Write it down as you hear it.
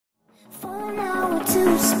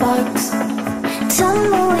sparks,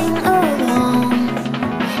 tumbling along,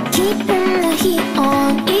 keeping the heat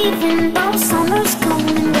on, even though summer's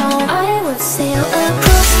coming and gone. I would sail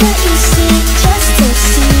across the east sea just to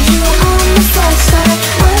see you on the far side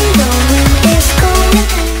when the wind is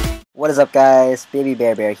going. What is up, guys?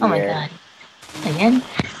 BabyBearBear here. Oh my god. Again?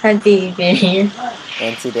 HugBabybear here.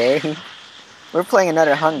 And today, we're playing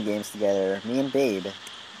another Hunger Games together, me and Babe.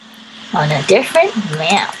 On a different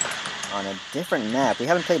map. On a different map. We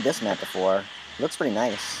haven't played this map before. Looks pretty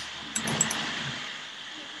nice.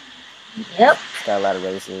 Yep. It's got a lot of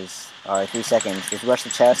races. Alright, 3 seconds. Just rush the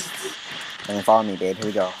chests, and then follow me, Babe. Here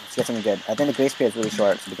we go. Let's get something good. I think the grace period is really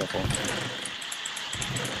short, so be careful.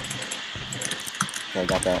 Okay,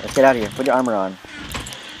 got that. Let's get out of here. Put your armor on.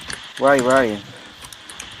 Where are you? Where are you?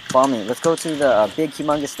 Follow me. Let's go to the big,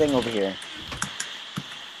 humongous thing over here.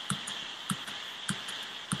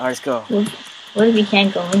 Alright, let's go. What if we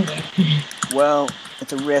can't go in there? Well,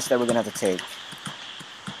 it's a risk that we're gonna have to take.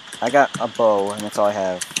 I got a bow, and that's all I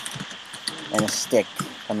have. And a stick.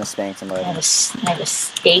 I'm gonna spank somebody. I have a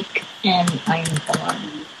steak and iron bar.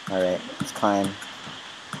 Alright, let's climb.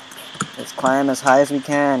 Let's climb as high as we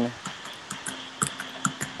can.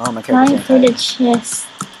 Oh, my character's Climb for the chest.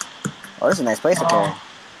 Oh, this is a nice place up here.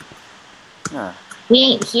 Huh. We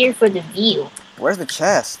ain't here for the view. Where's the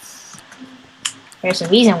chest? There's a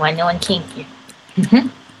reason why no one came here.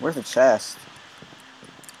 Where's the chest?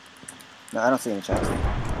 No, I don't see any chest.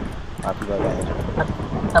 Oh, people are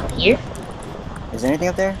bad. Up here? Is there anything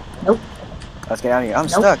up there? Nope. Let's get out of here. I'm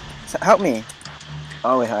stuck. Help me.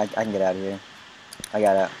 Oh, wait, I can get out of here. I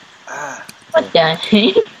got out. Ah. What the?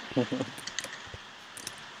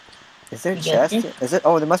 Is there a chest? Is it?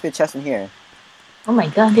 Oh, there must be a chest in here. Oh my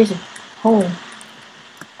god, there's a hole.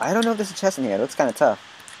 I don't know if there's a chest in here. It looks kind of tough.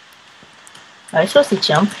 Are you supposed to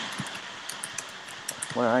jump?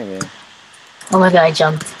 Where are you? Oh my god, I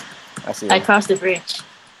jumped. I see you. I crossed the bridge.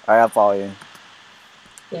 Alright, I'll follow you.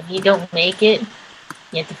 If you don't make it,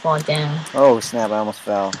 you have to fall down. Oh, snap, I almost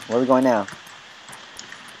fell. Where are we going now?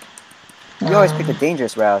 You always pick the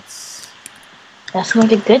dangerous routes. That's where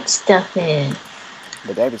the good stuff is.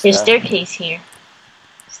 The baby There's stuff. staircase here.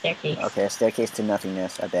 Staircase. Okay, a staircase to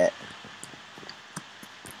nothingness, I bet.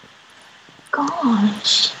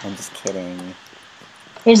 Gosh. I'm just kidding.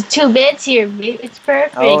 There's 2 beds here, babe. It's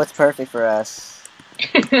perfect. Oh, it's perfect for us.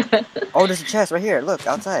 Oh, there's a chest right here. Look,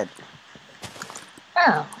 outside.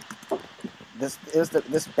 Oh. This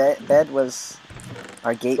bed was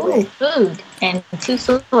our gateway. Ooh, food and 2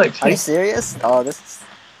 swords here. Are you serious? Oh, this is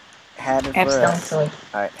habit for stone us. sword.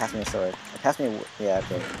 Alright, pass me a sword. Pass me a... Yeah,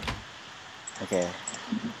 okay. Okay.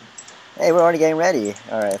 Hey, we're already getting ready.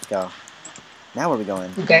 Alright, let's go. Now where are we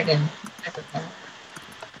going? Garden.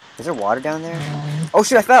 Is there water down there? Oh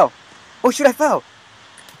shoot, I fell! Oh shoot, I fell!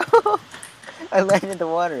 I landed in the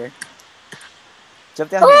water.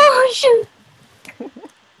 Jump down Oh shoot!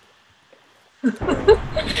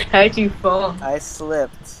 How'd you fall? I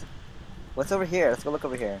slipped. What's over here? Let's go look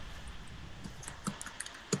over here.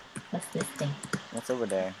 What's this thing? What's over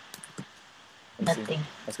there? Let's see. Nothing.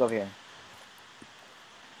 Let's go over here.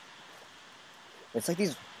 It's like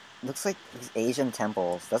these... Looks like these Asian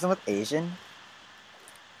temples. Doesn't look Asian?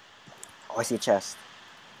 Oh, I see a chest.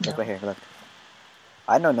 Look right here, look.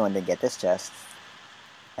 I don't know when to get this chest.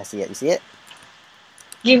 I see it. You see it?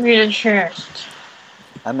 Give me the chest.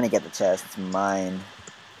 I'm gonna get the chest. It's mine.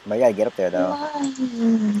 But I gotta get up there, though.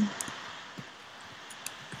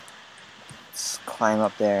 Let's climb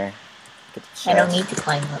up there. Get the chest. I don't need to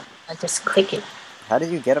climb up. I just click it. How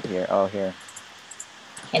did you get up here? Oh, here.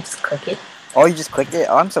 I just click it. Oh, you just clicked it?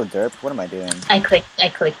 Oh, I'm so derp. What am I doing? I clicked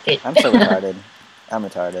it. I'm so retarded. I'm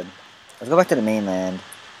retarded. Let's go back to the mainland.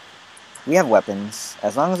 We have weapons.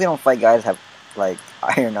 As long as we don't fight guys that have, like,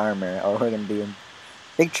 iron armor, or we're gonna be in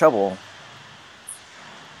big trouble.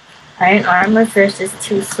 Iron armor versus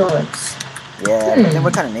 2 swords. Yeah, but then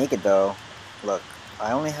we're kind of naked, though. Look,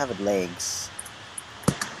 I only have legs.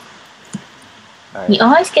 Alright. You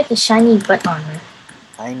always get the shiny butt armor.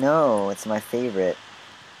 I know, it's my favorite.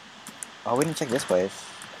 Oh, we didn't check this place.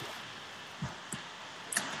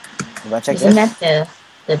 You wanna check Isn't this? that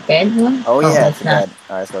the bed one? Oh yeah, it's the not. bed.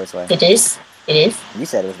 Alright, let's go this way. It is? It is? You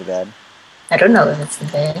said it was the bed. I don't know if it's the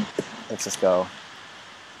bed. Let's just go.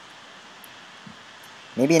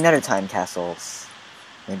 Maybe another time, castles.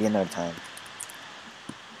 Maybe another time.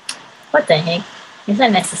 What the heck? Is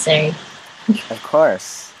that necessary? Of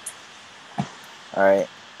course. Alright,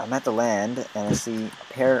 I'm at the land, and I see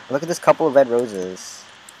a pair... Look at this couple of red roses.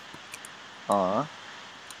 Aww.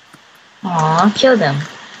 Aw, kill them.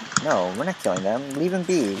 No, we're not killing them. Leave them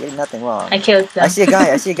be. We did nothing wrong. I killed them. I see a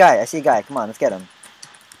guy. I see a guy. I see a guy. Come on, let's get him.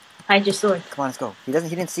 Hide your sword. Come on, let's go. He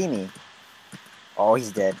didn't see me. Oh, he's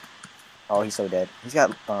dead. Oh, he's so dead. He's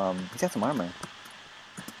got some armor.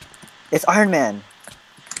 It's Iron Man.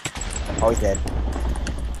 Oh, he's dead.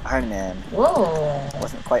 Iron Man. Whoa.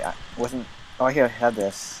 Wasn't. Oh, here, have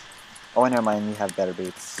this. Oh, never mind. You have better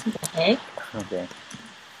boots. What the heck? Okay.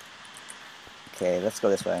 Okay, let's go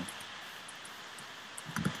this way.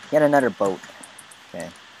 Get another boat. Okay.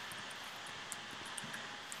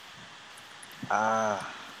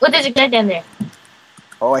 Ah. What there's a guy down there?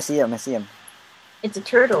 Oh, I see him. I see him. It's a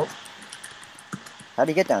turtle. How'd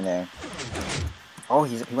he get down there? Oh,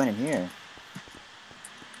 he went in here.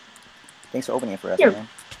 Thanks for opening it for us, Here. man.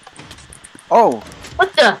 Oh!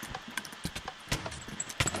 What the?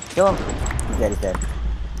 Kill him! He's dead, he's dead.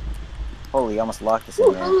 Holy, you almost locked us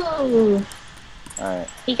in there. Ooh. Alright.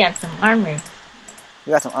 He got some armor We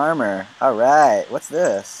got some armor. Alright, what's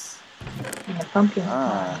this? and a pumpkin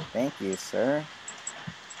Ah, pie. thank you, sir.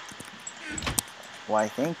 Why,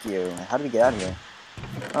 thank you. How do we get out of here?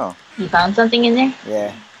 Oh, You found something in there?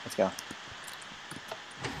 yeah. Let's go.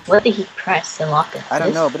 What did he press to lock us? I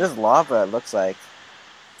don't know, but there's lava, it looks like.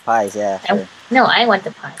 Pies, yeah, sure. No, I want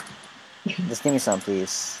the pie. Just give me some,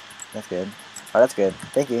 please. That's good. Oh, that's good.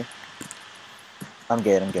 Thank you. I'm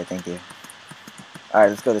good, thank you. Alright,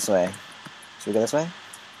 let's go this way. Should we go this way?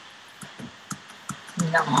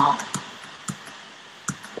 No.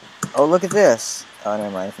 Oh, look at this! Oh, never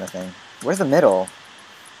mind, it's nothing. Where's the middle?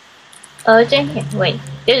 Oh, it's in here. Wait,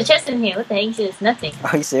 there's a chest in here. What the heck? There's nothing.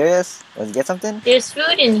 Are you serious? Did you get something? There's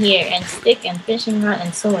food in here, and stick, and fishing rod,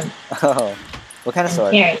 and sword, Oh, what kind of and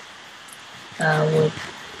sword? carrot. Wood.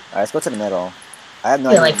 Alright, let's go to the middle. I have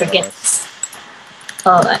no Feel idea like what the middle forget. is.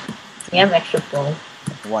 Oh, we have extra bowl.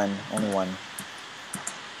 One, only one.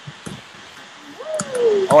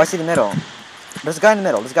 Oh, I see the middle. There's a guy in the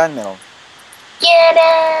middle, Get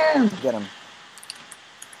him! Get him.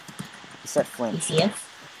 He said You flint. see us?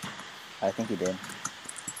 I think he did.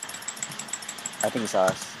 I think he saw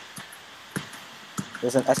us.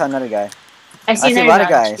 I saw another guy. I I see see a another lot of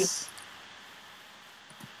guy. guys.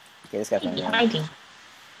 Okay, this guy's He's running away. hiding.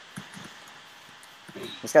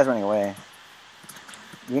 This guy's running away.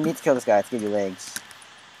 You need to kill this guy to give you legs.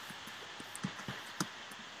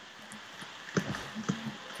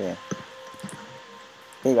 Okay.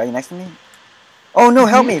 Babe, are you next to me? Oh no,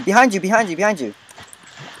 help me! Behind you!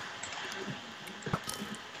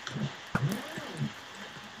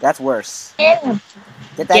 That's worse. Get him.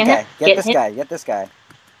 Get that Get guy. him. Get this guy.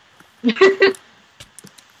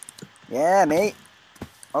 Yeah, mate.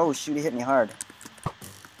 Oh shoot, he hit me hard.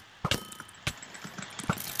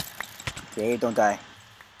 Okay, don't die.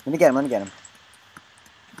 Let me get him.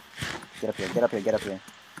 Get up here.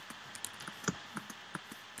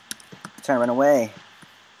 Trying to run away.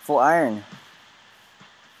 Full iron.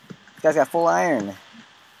 This guy's got full iron.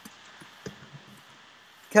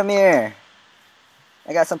 Come here.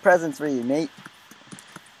 I got some presents for you, mate.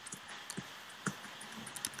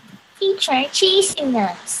 He tried chasing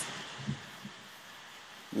us.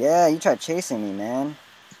 Yeah, you tried chasing me, man.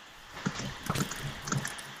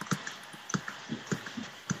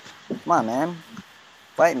 Come on, man.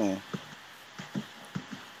 Fight me.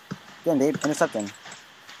 Get him, babe. Intercept him.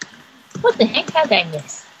 What the heck? How did I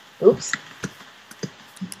miss? Oops.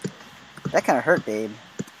 That kind of hurt, babe.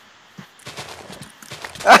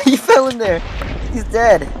 Ah, you fell in there. He's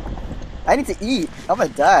dead. I need to eat. I'm gonna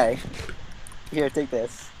die. Here, take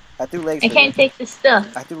this. I threw legs. I for can't you. take the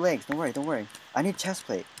stuff. I threw legs. Don't worry. I need chest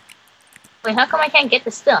plate. Wait, how come I can't get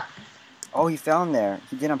the stuff? Oh, he fell in there.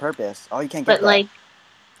 He did on purpose. Oh, you can't get But that. like,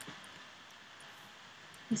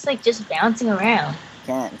 it's like just bouncing around.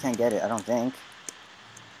 You can't get it. I don't think.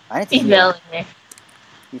 I need to He heal. fell in there.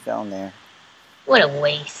 He fell in there. What a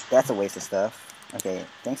waste. That's a waste of stuff. Okay,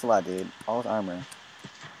 thanks a lot, dude. All his armor.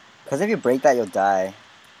 Because if you break that, you'll die.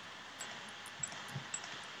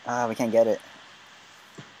 Ah, we can't get it.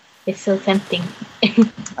 It's so tempting.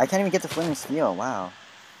 I can't even get the flaming steel. Wow.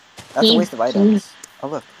 That's a He- waste of items. Oh,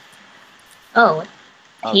 look. Oh,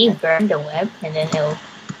 Oh, he okay. burned the web and then he'll.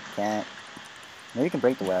 Can't. Maybe you can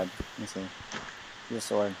break the web. Let me see. Use a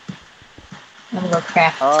sword. I'm gonna go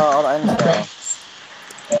craft. Oh, all the items Okay.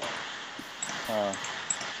 fell.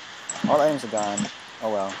 Oh. All the items are gone.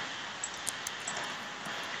 Oh well.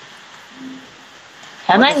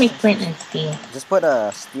 How do What I is make this? flint and steel? Just put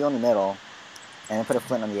a steel in the middle, and then put a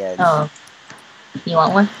flint on the edge. Oh, you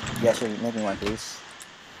want one? Yeah, sure. Make me one, please.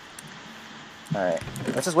 Alright.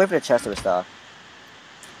 Let's just wait for the chest to restock.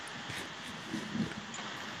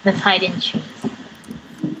 Let's hide in trees.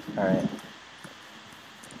 Alright.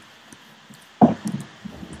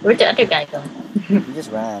 Where'd the other guy go? He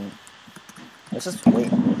just ran. Let's just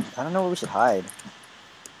wait. I don't know where we should hide.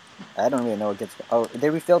 I don't really know what gets. Oh, they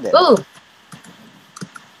refilled it. Ooh!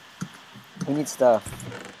 We need stuff.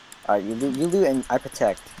 Alright, you loot and I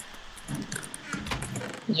protect.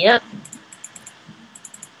 Yep.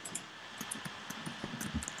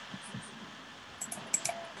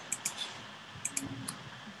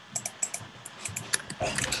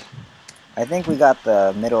 I think we got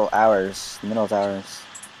the middle hours. The middle towers.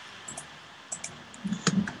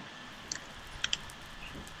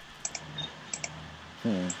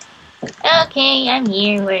 Okay, I'm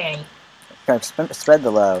here. Where are you? Okay, spread the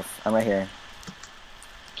love. I'm right here.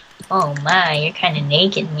 Oh my, you're kind of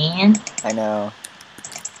naked, man. I know.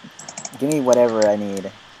 Give me whatever I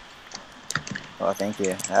need. Oh, thank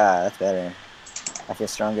you. Ah, that's better. I feel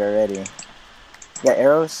stronger already. You got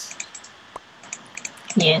arrows?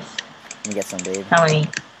 Yes. Let me get some, babe. How many?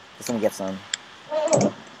 Just let me get some.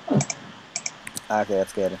 Okay,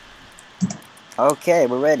 that's good. Okay,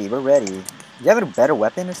 we're ready. We're ready. Do you have a better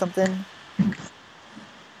weapon or something?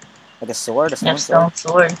 Like a sword? A stone sword?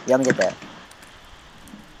 Sword. Yeah, let me get that.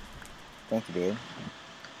 Thank you, babe.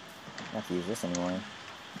 I don't have to use this anymore.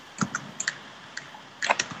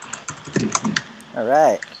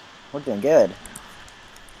 Alright. We're doing good.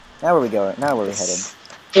 Now where we going? Now where we headed?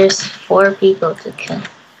 There's 4 people to kill.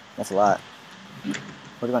 That's a lot. Where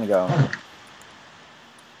do you want to go?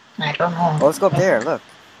 I don't know. Oh, let's go up there. Look.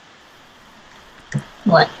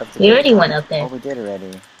 What? Up to We there. already went up there. Oh, we did already.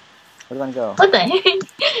 Where do you want to go? What the heck?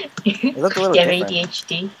 It looked a little Get different.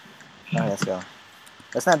 ADHD. Alright, let's go.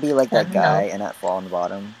 Let's not be like I that don't guy know. and not fall on the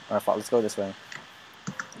bottom. Or fall. Let's go this way.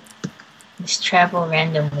 Just travel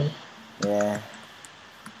randomly. Yeah.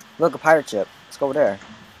 Look, a pirate ship. Let's go over there.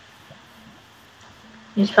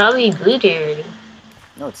 There's probably blue there already.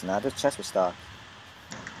 No, it's not. There's chests with stock.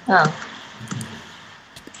 Oh.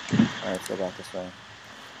 Alright, let's go back this way.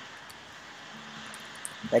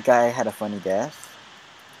 That guy had a funny death.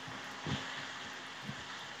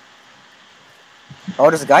 Oh,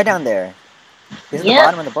 there's a guy down there. He's at the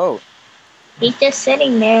bottom of the boat. He's just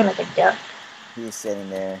sitting there like a duck. He's sitting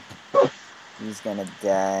there. He's gonna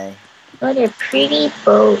die. What a pretty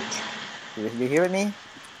boat. You here with me?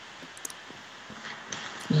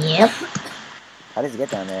 Yep. How did he get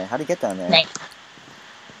down there? How did he get down there? Nice.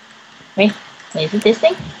 Wait, is it this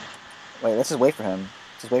thing? Wait, let's just wait for him.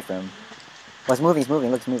 Just wait for him. Oh, he's moving, he's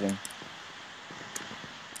moving. Look, he's moving.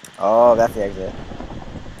 Oh, that's the exit.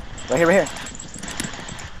 Right here, right here.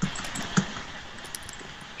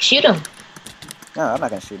 Shoot him. No, I'm not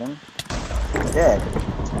gonna shoot him. He's dead.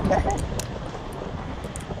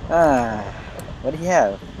 Ah, what did he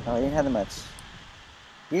have? Oh, he didn't have that much.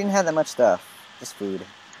 He didn't have that much stuff. Just food.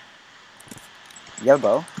 You have a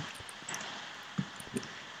bow?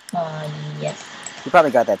 Yes. You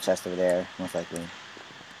probably got that chest over there, most likely.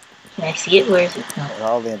 Can I see it? Where is it? No. It's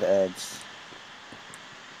all near the edge.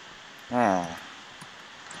 Ah.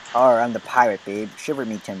 Oh, I'm the pirate, babe. Shiver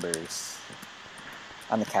me timbers.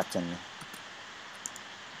 I'm the captain.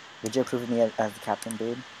 Would you approve of me as the captain,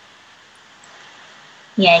 babe?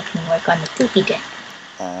 Yeah, I can work on the poopy deck.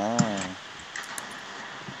 Ah.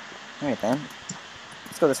 Alright then.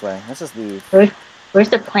 Let's go this way. Let's just leave. Where's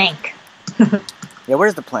the plank? Yeah,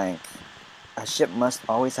 where's the plank? A ship must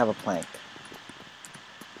always have a plank.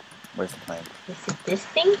 Where's the plank? Is it this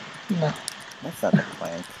thing? No. That's not the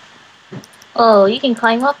plank. Oh, you can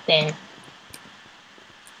climb up there.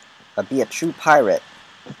 Be a true pirate.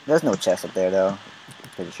 There's no chest up there, though.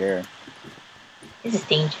 Pretty sure. This is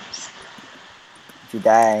dangerous. If you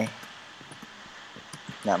die,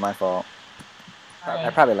 not my fault. I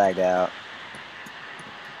Right. probably lagged out.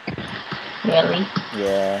 Really?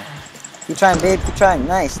 Yeah. Keep trying, babe. Keep trying.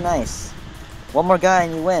 Nice, nice. One more guy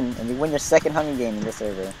and you win. And you win your second Hunger Game in this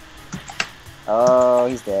server. Oh,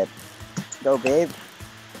 he's dead. Go, babe.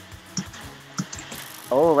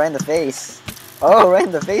 Oh, right in the face. Oh, right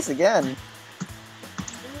in the face again.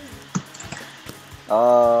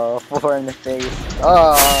 Oh, 4 in the face.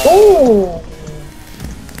 Oh. Oh!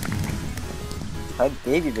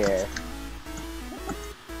 HugBabyBear.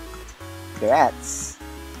 Congrats.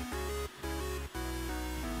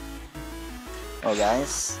 Oh,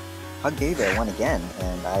 guys. HugBabyBear won again,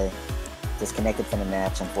 and I disconnected from the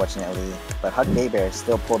match, unfortunately. But HugBabyBear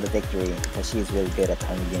still pulled the victory because she is really good at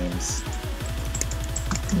Hunger Games.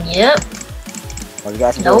 Yep. Well, if you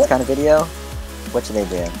guys enjoy this kind of video, what should they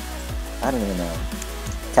do? I don't even know.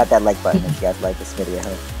 Tap that like button if you guys like this video.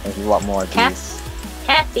 And if you want more of these.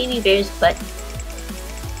 Tap Baby Bear's butt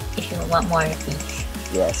if you want more of these.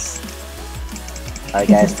 Yes. Alright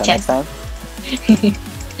guys, till next time.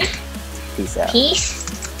 Peace out. Peace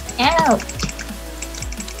out.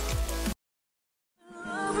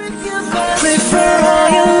 Prefer